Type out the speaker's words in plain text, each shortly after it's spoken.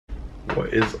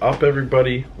What is up,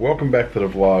 everybody? Welcome back to the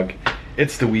vlog.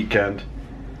 It's the weekend.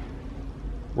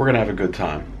 We're gonna have a good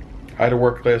time. I had to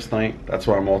work last night. That's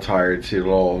why I'm all tired. See the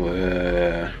little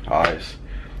eyes.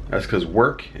 That's because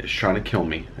work is trying to kill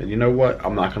me. And you know what?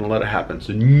 I'm not gonna let it happen.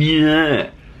 So yeah,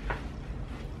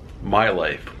 my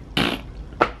life.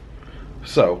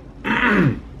 So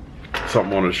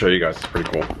something I wanted to show you guys. It's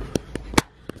pretty cool.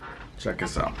 Check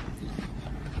this out.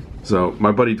 So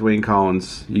my buddy Dwayne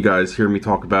Collins, you guys hear me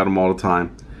talk about him all the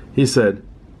time. He said,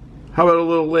 how about a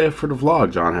little laugh for the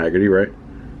vlog, John Haggerty, right?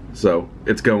 So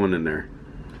it's going in there.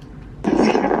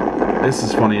 This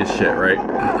is funny as shit, right?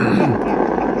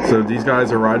 So these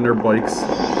guys are riding their bikes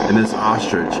and this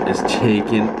ostrich is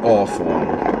taking off on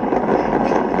them.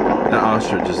 That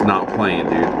ostrich is not playing,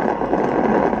 dude.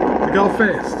 Look how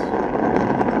fast.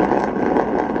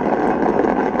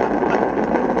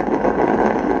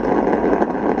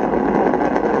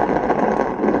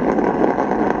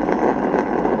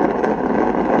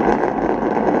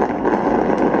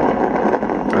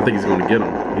 I think he's going to get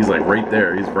him. He's like right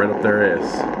there. He's right up their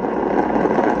ass.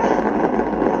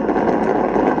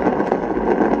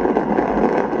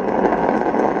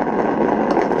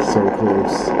 So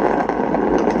close.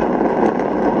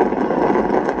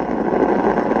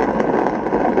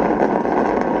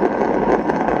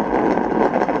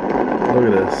 Look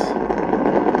at this.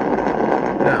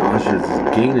 That ostrich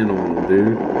is gaining on him,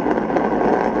 dude.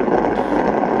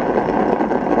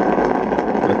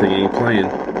 That thing ain't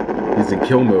playing. He's in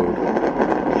kill mode.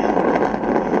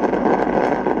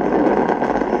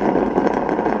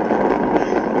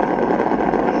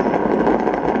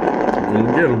 I'm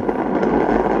gonna get him.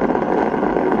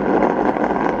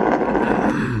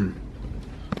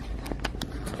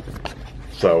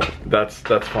 So that's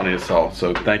funny as hell.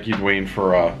 So thank you, Dwayne,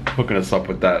 for hooking us up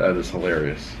with that. That is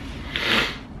hilarious.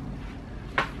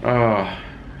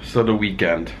 So the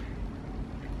weekend.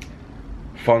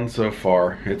 Fun so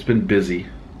far. It's been busy.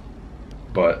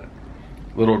 But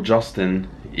little Justin,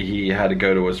 he had to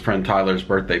go to his friend Tyler's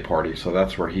birthday party, so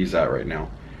that's where he's at right now.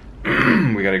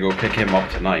 We gotta go pick him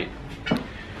up tonight.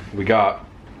 We got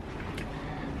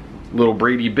little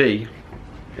Brady B.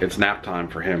 It's nap time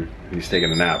for him. He's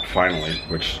taking a nap finally,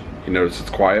 which you notice it's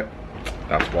quiet.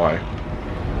 That's why.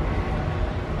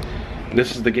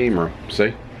 This is the game room,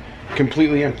 see?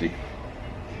 Completely empty.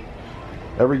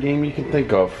 Every game you can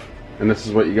think of, and this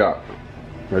is what you got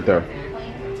right there.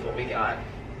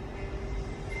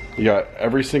 You got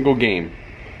every single game.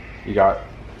 You got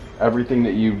everything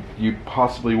that you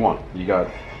possibly want. You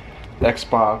got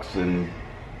Xbox and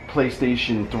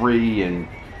PlayStation 3 and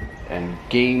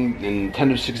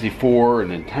Nintendo 64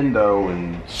 and Nintendo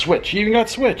and Switch. You even got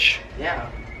Switch. Yeah.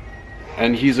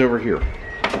 And he's over here.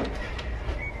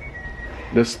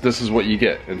 This is what you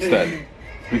get instead.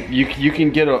 You can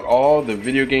get all the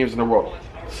video games in the world.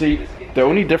 See, the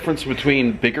only difference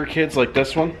between bigger kids like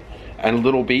this one and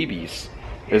little babies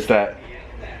is that,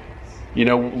 you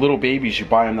know, little babies, you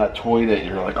buy them that toy that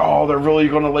you're like, oh, they're really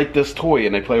gonna like this toy,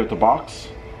 and they play with the box.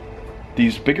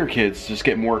 These bigger kids just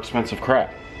get more expensive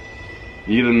crap.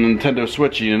 You get a Nintendo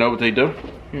Switch, you know what they do?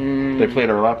 They play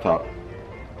their laptop.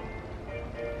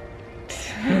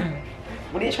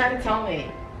 What are you trying to tell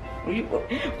me?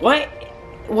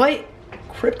 What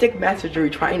cryptic message are you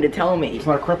trying to tell me? It's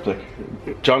not cryptic.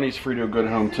 Johnny's free to a good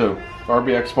home too.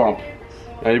 RBX bump.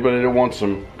 Anybody that wants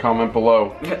them, comment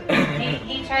below.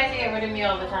 He tries to get rid of me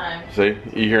all the time. See,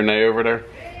 you hear Nay over there?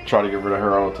 Try to get rid of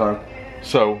her all the time.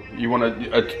 So, you want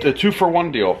a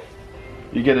 2-for-1 deal.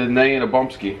 You get a Nay and a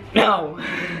Bumpski. No.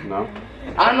 No?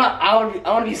 I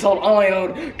want to be sold on my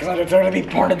own because I deserve to be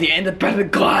part of the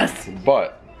independent class.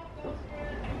 But,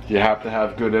 you have to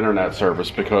have good internet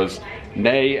service because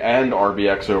Nay and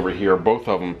RBX over here, both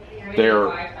of them,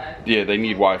 they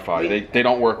need Wi-Fi. They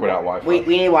don't work without Wi-Fi. We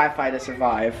need Wi-Fi to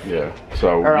survive. Yeah,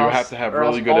 so you have to have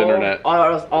really good internet. Or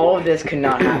else all of this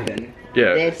cannot happen.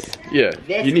 Yeah,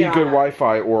 you need good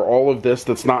Wi-Fi, or all of this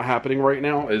that's not happening right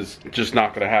now is just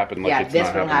not going to happen. Like this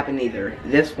won't happen either.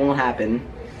 This won't happen.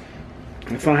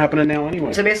 It's not happening now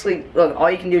anyway. So basically, look,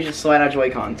 all you can do is just slide out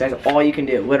Joy-Cons. That's all you can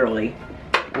do, literally.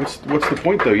 What's the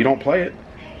point though? You don't play it.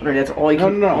 That's all you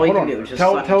can. No, all you hold can on. do is just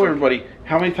tell everybody,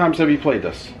 how many times have you played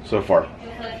this so far?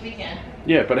 Just last weekend.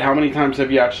 Yeah, but how many times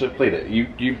have you actually played it?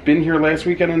 You've been here last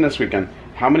weekend and this weekend.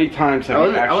 How many times have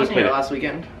you actually played it? I wasn't here last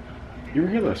weekend. You were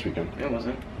here last weekend. It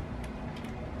wasn't.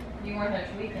 You weren't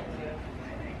last weekend too.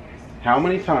 How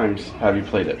many times have you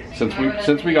played it since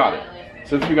we got it?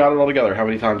 Since we got it all together, how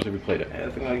many times have you played it?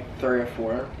 I think like 3 or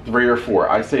 4. 3 or 4.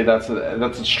 I say that's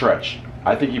a stretch.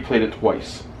 I think you played it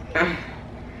twice.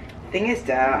 Thing is,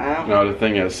 Dad, I don't... No, the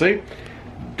thing is, see?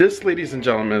 This, ladies and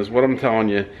gentlemen, is what I'm telling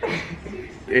you.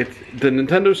 the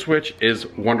Nintendo Switch is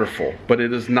wonderful, but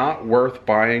it is not worth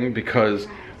buying because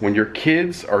when your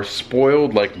kids are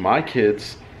spoiled like my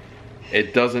kids,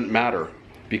 it doesn't matter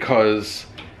because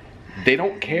they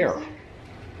don't care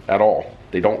at all.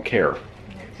 They don't care.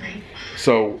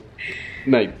 So,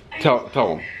 Nate, tell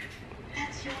them.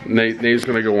 Nate's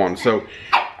gonna go on. So,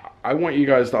 I want you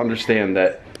guys to understand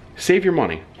that save your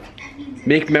money.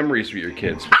 Make memories with your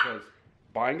kids because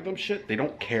buying them shit, they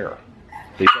don't care.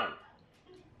 They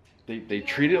don't. They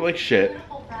treat it like shit.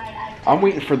 I'm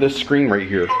waiting for this screen right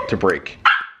here to break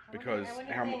because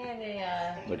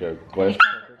like a glass.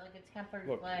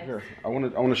 Look here. I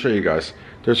want to show you guys.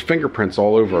 There's fingerprints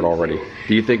all over it already.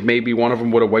 Do you think maybe one of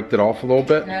them would have wiped it off a little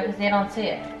bit? No, because they don't see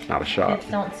it. Not a shot.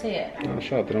 Kids don't see it. Not a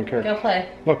shot. They don't care. Go play.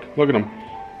 Look at them.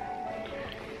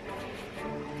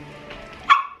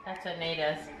 That's what Nate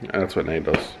does. That's what Nate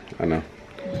does. I know.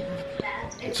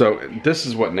 So this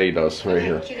is what Nay does right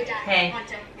here. Hey.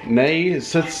 Nay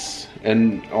sits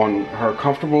on her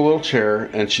comfortable little chair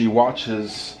and she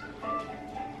watches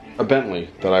a Bentley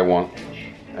that I want.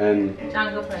 And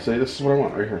John, go play. see, this is what I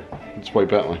want right here. It's white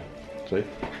Bentley. See?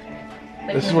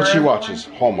 This is what she watches.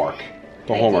 Hallmark.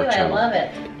 The Hallmark channel. I love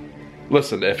it.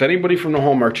 Listen, if anybody from the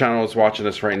Hallmark channel is watching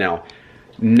this right now,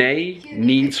 Nay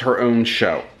needs her own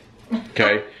show.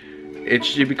 Okay? It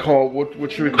should be called,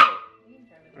 what should we call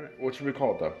it? What should we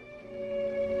call it though?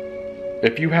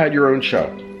 If you had your own show.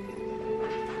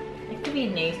 It could be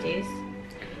nasties.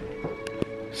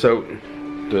 So,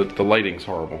 the lighting's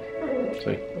horrible.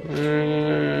 See?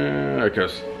 There it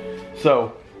goes. So,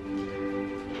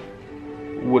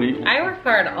 what do you... I work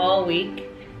hard all week.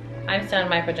 I'm still in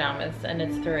my pajamas and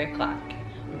it's 3 o'clock.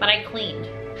 But I cleaned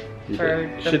for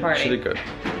the party. She did good.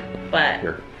 But...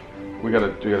 Here. We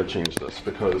gotta change this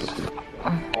because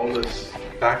all this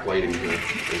backlighting here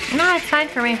is... No, it's fine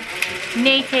for me.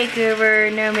 Nay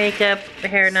takeover, no makeup,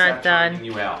 hair not done.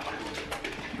 You out.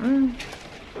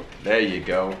 There you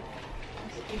go.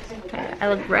 I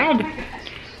look red.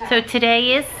 So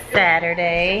today is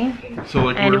Saturday. So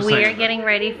like and we we are saying, getting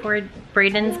ready for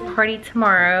Braden's party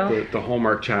tomorrow. the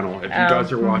Hallmark channel. If you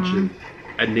guys are watching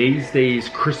a Nay's Days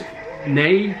Christmas,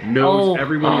 Nay knows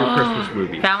every one of your Christmas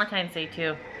movies. Valentine's Day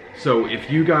too. So if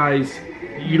you guys,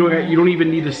 you don't even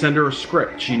need to send her a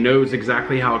script. She knows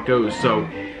exactly how it goes. So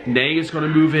Nay is going to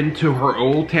move into her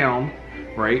old town,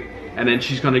 right? And then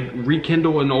she's going to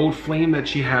rekindle an old flame that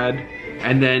she had,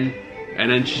 and then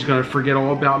she's going to forget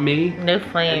all about me. No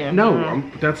flame. No,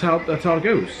 that's how it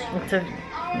goes. It's a,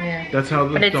 yeah. That's how.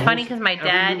 But it's funny because my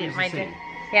dad,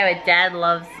 my dad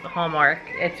loves Hallmark.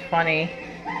 It's funny.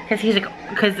 Cause he's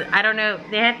like, cause I don't know,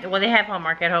 they have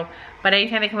Hallmark at home, but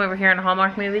anytime they come over here and a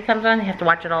Hallmark movie comes on, they have to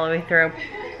watch it all the way through.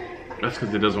 That's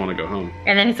because he doesn't want to go home.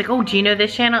 And then he's like, oh, do you know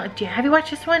this channel? Have you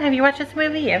watched this one? Have you watched this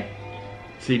movie? Yeah.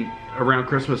 See, around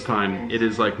Christmas time, it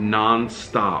is like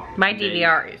non-stop. My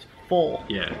DVR is full.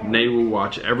 Yeah, Nay will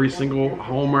watch every single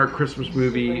Hallmark Christmas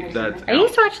movie that's I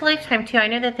used to watch Lifetime too. I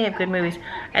know that they have good movies.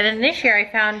 And then this year I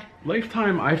found...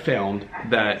 Lifetime, I found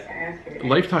that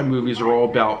Lifetime movies are all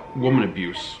about woman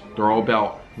abuse. They're all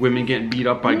about women getting beat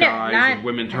up by guys and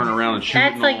women turn around and shoot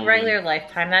them. That's like regular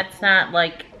Lifetime. That's not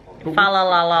like fa la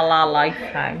la la la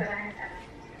Lifetime.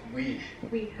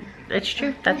 It's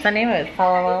true. That's the name of it. Fa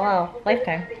la la la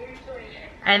Lifetime.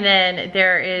 And then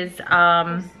there is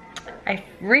I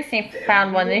recently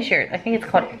found one this year. I think it's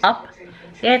called Up.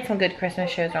 They had some good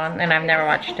Christmas shows on, and I've never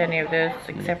watched any of those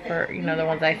except for, you know, the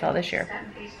ones I saw this year.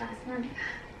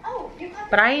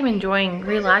 But I am enjoying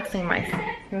relaxing myself,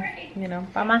 you know,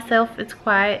 by myself. It's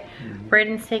quiet.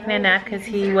 Braden's taking a nap because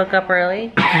he woke up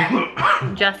early.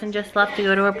 Justin just left to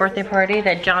go to a birthday party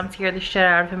that John scared the shit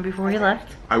out of him before he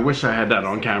left. I wish I had that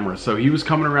on camera. So he was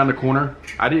coming around the corner.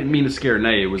 I didn't mean to scare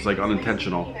Nay. It was like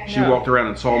unintentional. She walked around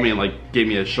and saw me and like gave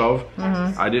me a shove.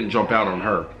 I didn't jump out on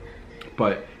her.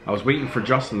 But I was waiting for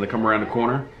Justin to come around the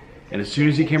corner. And as soon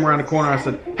as he came around the corner, I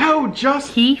said, "Oh,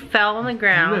 Justin!" He fell on the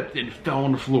ground. Flipped and fell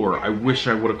on the floor. I wish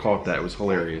I would have caught that. It was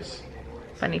hilarious.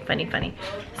 Funny, funny, funny.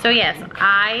 So yes,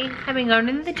 I have been going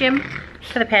to the gym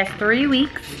for the past 3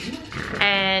 weeks.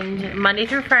 And Monday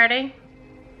through Friday.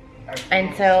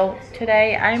 And so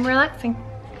today I'm relaxing.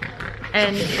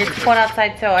 And it's cold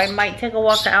outside, so I might take a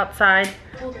walk outside.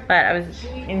 But I was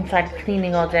inside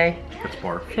cleaning all day. That's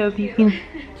bark. So if you can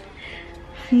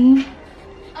see.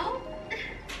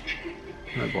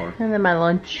 No bark. And then my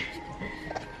lunch.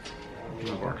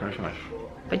 No bark. High five.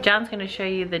 But John's gonna show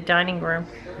you the dining room.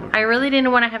 I really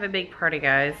didn't want to have a big party,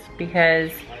 guys,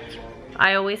 because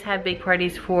I always have big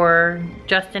parties for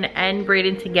Justin and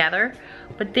Braden together.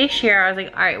 But this year I was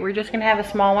like, all right, we're just gonna have a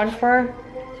small one for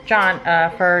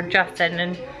for Justin,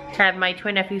 and to have my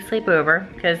twin nephews sleep over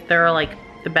because they're like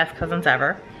the best cousins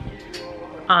ever.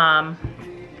 And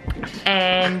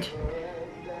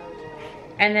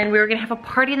then we were gonna have a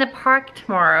party in the park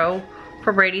tomorrow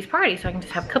for Brady's party, so I can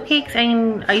just have cupcakes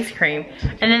and ice cream,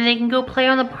 and then they can go play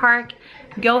on the park,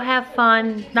 go have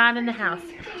fun, not in the house.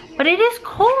 But it is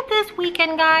cold this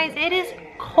weekend, guys. It is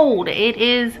cold. It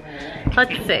is,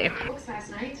 let's see,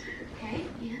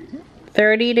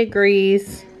 30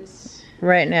 degrees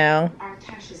right now.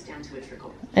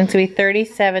 And it's gonna be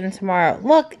 37 tomorrow.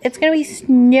 Look, it's gonna be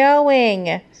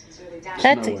snowing.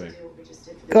 That's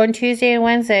going Tuesday and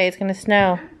Wednesday. It's gonna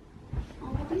snow.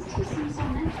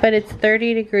 But it's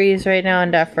 30 degrees right now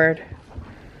in Deptford.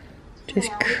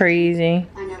 Just crazy.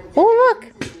 Oh, look!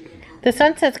 The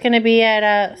sunset's gonna be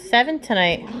at 7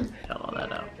 tonight. Shut all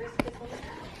that up.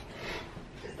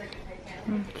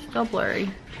 Still blurry.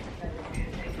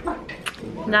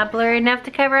 Not blurry enough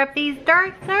to cover up these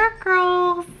dark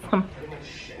circles.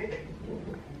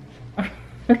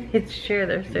 It's true,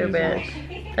 they're so bad.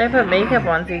 I put makeup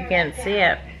on so you can't see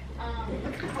it.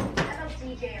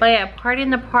 But yeah, party in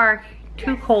the park.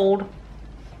 Too cold.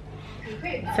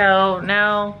 So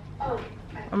now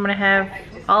I'm gonna have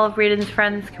all of Reedon's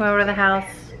friends come over to the house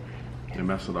and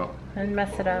mess it up.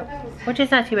 Which is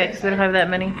not too bad because we don't have that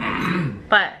many.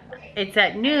 But it's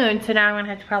at noon, so now I'm gonna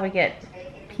have to probably get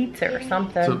pizza or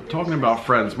something. So talking about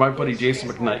friends, my buddy Jason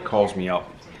McKnight calls me up.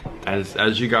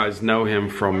 As you guys know him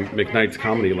from McKnight's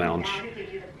Comedy Lounge.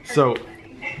 So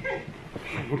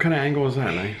what kind of angle is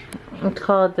that, eh? It's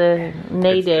called the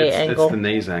Nayday angle. It's the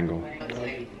Nays angle.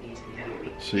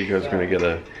 So you guys are gonna get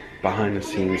a behind the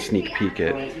scenes sneak peek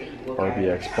at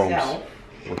RBX Bump's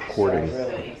recording.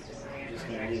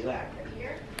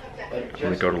 I'm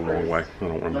gonna go the long way. I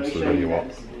don't want to mess the video up.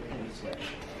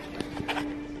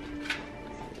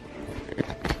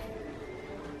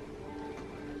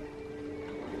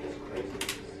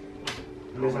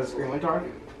 There's a screen like dark.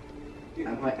 I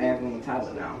have it on the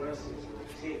tablet now.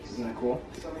 Isn't that cool?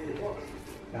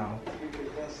 No.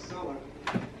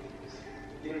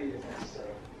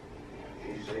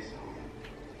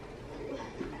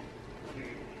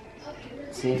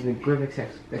 See, the grip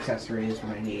accessory is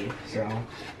what I need. So,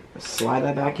 slide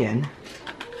that back in.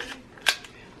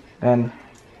 And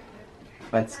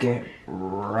let's get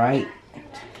right.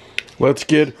 Let's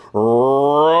get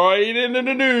right into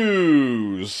the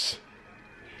news.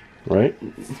 Right?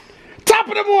 Top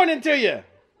of the morning to you!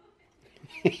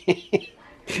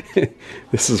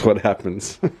 This is what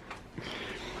happens.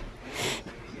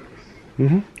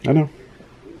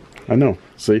 I know.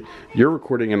 See, you're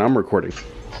recording and I'm recording.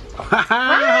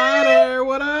 Hi there,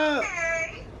 what up?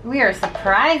 We are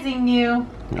surprising you.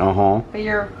 Uh-huh. But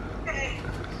you're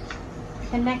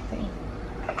connecting.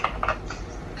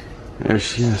 There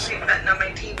she is.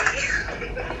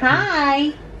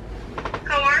 Hi.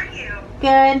 How are you?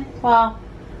 Good. Well,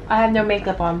 I have no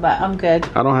makeup on, but I'm good.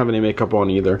 I don't have any makeup on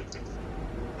either.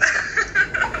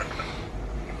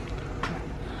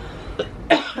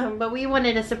 But we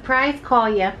wanted a surprise call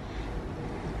you.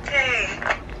 Hey.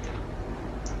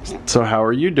 So how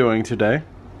are you doing today?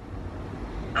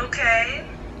 Okay.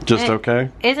 Just okay?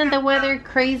 Isn't the weather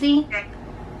crazy?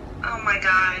 Oh my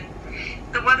god.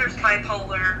 The weather's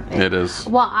bipolar. It is.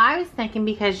 Well, I was thinking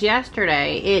because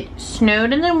yesterday it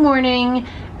snowed in the morning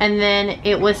and then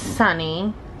it was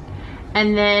sunny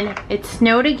and then it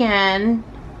snowed again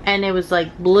and it was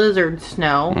like blizzard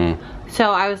snow.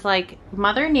 So I was like,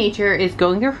 Mother Nature is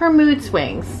going through her mood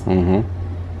swings.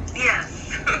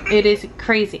 Yes. It is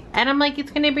crazy. And I'm like,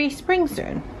 it's going to be spring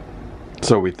soon.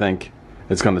 So we think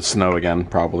it's going to snow again,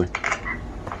 probably.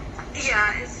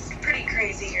 Yeah, it's pretty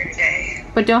crazy here today.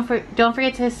 But don't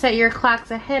forget to set your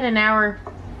clocks ahead an hour.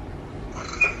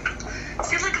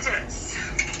 See, look at this.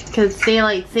 Because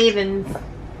daylight savings. Look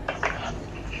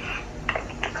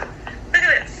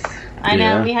at this. I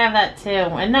know, Yeah. we have that too.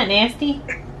 Isn't that nasty?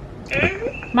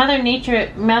 Mother Nature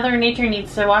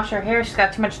needs to wash her hair. She's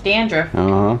got too much dandruff.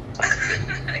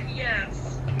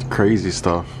 Yes. It's crazy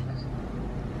stuff.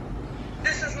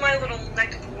 This is my little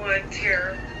neck of the woods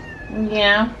here.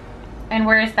 Yeah. And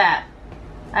where is that?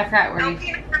 I forgot where you...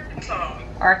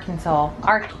 Arkansas.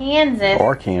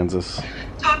 Arkansas.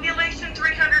 Population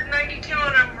 392,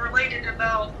 and I'm related to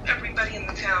about everybody in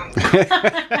the town.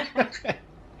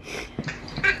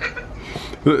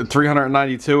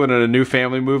 392 and then a new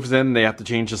family moves in, they have to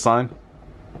change the sign?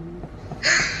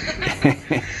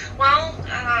 Well,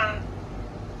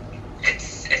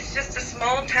 it's just a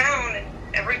small town, and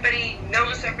everybody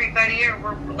knows everybody, or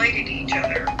we're related to each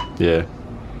other. Yeah.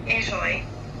 Usually.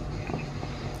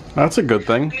 That's a good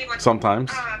thing, I mean, like,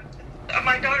 sometimes.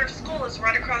 My daughter's school is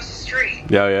right across the street.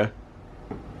 Yeah.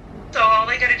 So all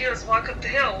they gotta do is walk up the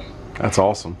hill. That's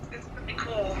awesome. It's pretty cool.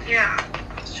 cool. Yeah.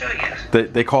 I'll show you.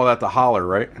 They call that the holler,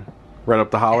 right? Right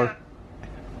up the holler?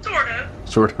 Yeah. Sort of.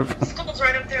 Sort of. School's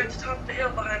right up there at the top of the hill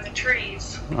behind the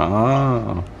trees.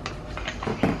 Oh.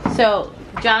 So,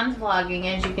 John's vlogging,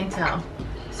 as you can tell.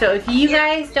 So, if you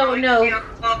guys don't know...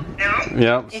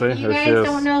 Yeah, see, if you guys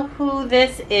don't know who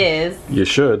this is... You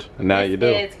should, and now you do.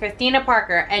 It's Christina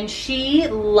Parker, and she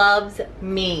loves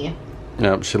me.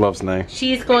 Yep, she loves Nay.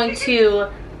 She's going to...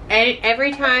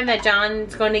 Every time that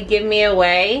John's going to give me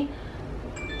away,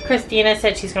 Christina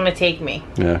said she's going to take me.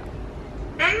 Yeah.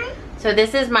 So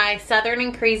this is my southern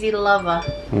and crazy lover.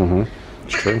 Mm-hmm.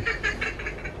 It's true.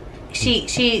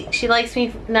 She likes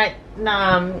me not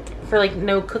for like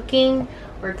no cooking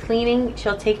or cleaning.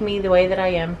 She'll take me the way that I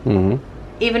am. Mm-hmm.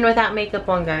 Even without makeup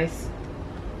on, guys.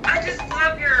 I just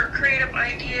love your creative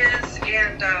ideas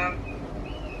and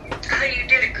how you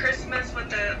did at Christmas with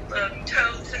the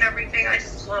totes and everything. I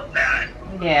just love that.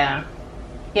 Yeah.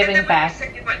 Giving and then back. When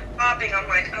you said you went shopping, I'm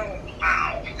like, oh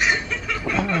wow.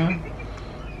 Mm-hmm.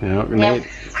 Yeah, Yep.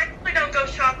 I really don't go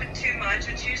shopping too much.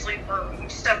 It's usually for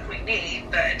stuff we need,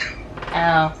 but...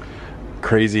 Oh.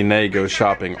 Crazy Nay goes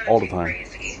shopping all the time.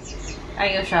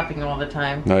 I go shopping all the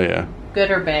time. Oh yeah. Good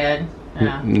or bad.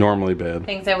 Yeah. Normally bad.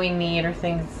 Things that we need or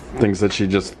things that she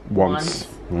just wants.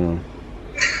 Mm.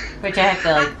 Which I have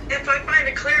to like... If I find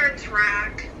a clearance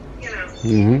rack, you know,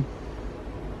 Mm-hmm.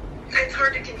 it's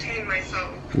hard to contain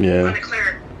myself Yeah. on a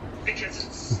clearance because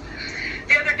it's...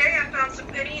 The other day I found some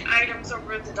penny items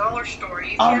over at the dollar store.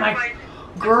 You Oh can't my find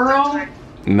girl.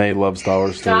 Nay loves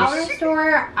dollar stores. Dollar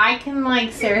store, I can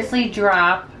like seriously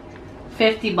drop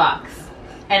 $50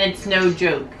 and it's no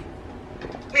joke.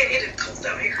 Man, it is cold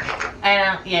out here.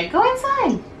 And yeah, go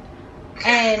inside.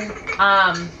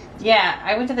 And yeah,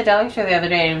 I went to the dollar store the other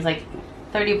day and it was like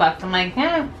 $30. I'm like,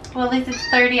 yeah, well at least it's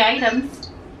 30 items.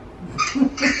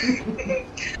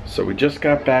 So we just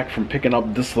got back from picking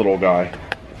up this little guy.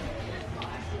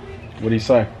 What do you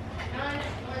say?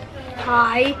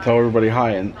 Hi. Tell everybody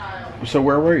hi. And so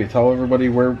where were you? Tell everybody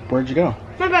where'd you go?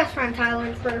 My best friend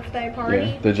Tyler's birthday party.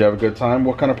 Yeah. Did you have a good time?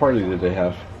 What kind of party did they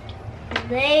have?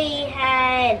 They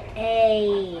had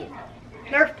a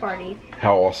Nerf party.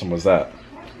 How awesome was that?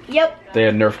 Yep. They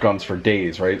had Nerf guns for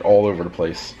days, right? All over the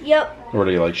place. Yep. Were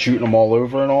they like shooting them all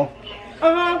over and all?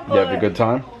 Uh-huh. You have a good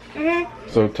time? Mm-hmm.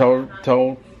 So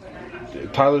tell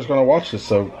Tyler's gonna watch this,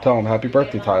 so tell him happy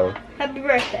birthday, Tyler. Happy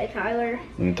birthday, Tyler.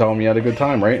 And tell him you had a good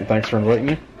time, right? And thanks for inviting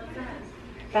me.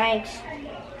 Thanks.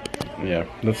 Yeah,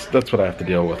 that's what I have to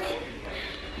deal with.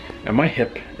 And my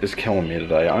hip is killing me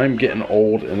today. I'm getting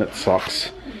old and it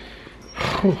sucks.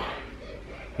 Whew.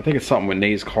 I think it's something with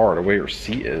Nay's car, the way her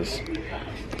seat is.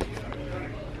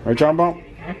 Right, John Bump?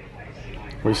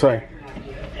 What do you say?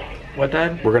 What,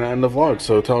 Dad? We're gonna end the vlog,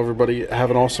 so tell everybody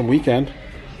have an awesome weekend.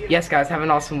 Yes, guys, have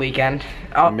an awesome weekend.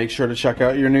 And make sure to check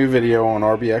out your new video on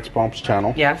RBX Bump's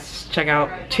channel. Yes, check out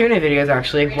 2 new videos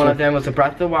actually. One of them was the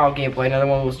Breath of the Wild gameplay. Another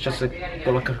one was just a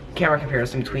little camera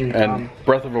comparison between. And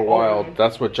Breath of the Wild,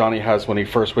 that's what Johnny has when he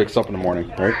first wakes up in the morning,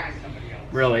 right?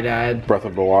 Really, Dad? Breath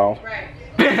of the Wild.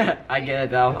 I get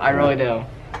it though. I really do.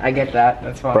 I get that.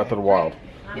 That's fine. Breath of the Wild.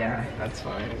 Yeah, that's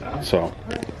fine. Though.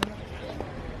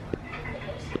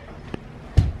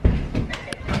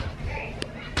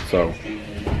 So,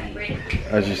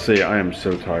 as you see, I am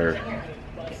so tired.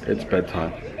 It's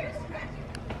bedtime.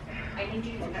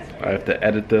 I have to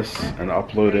edit this and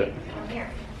upload it,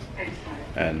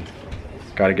 and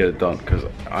gotta get it done because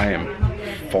I am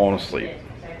falling asleep.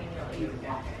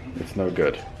 It's no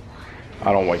good.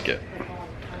 I don't like it.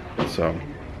 So,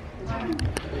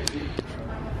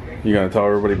 you gonna tell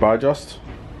everybody bye, Just?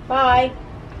 Bye.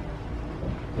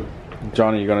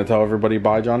 Johnny, you gonna tell everybody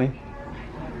bye, Johnny?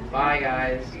 Bye,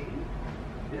 guys.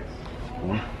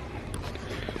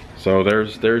 So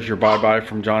there's your bye-bye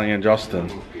from Johnny and Justin.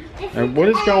 And what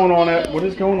is going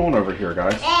on over here,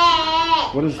 guys?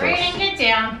 What is We're this? gonna get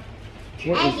down.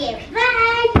 What is,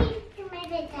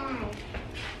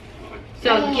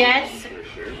 So guess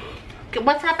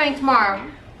what's happening tomorrow?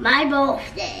 My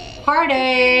birthday.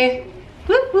 Party.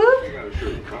 Whoop whoop.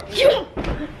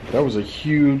 that was a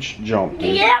huge jump,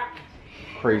 dude. Yep.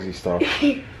 Crazy stuff.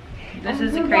 This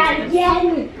is the craziest.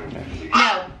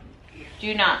 No,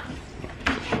 do not.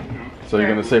 So you're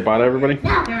gonna say bye to everybody?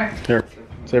 Here. Here,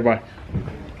 say bye.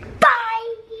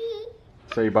 Bye.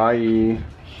 Say bye.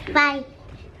 Bye.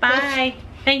 Bye.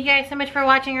 Thank you guys so much for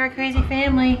watching our crazy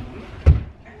family.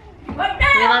 We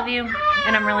love you,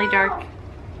 and I'm really dark.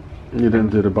 You didn't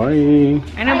do the bye.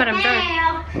 I know, but I'm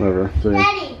dark. Whatever. See.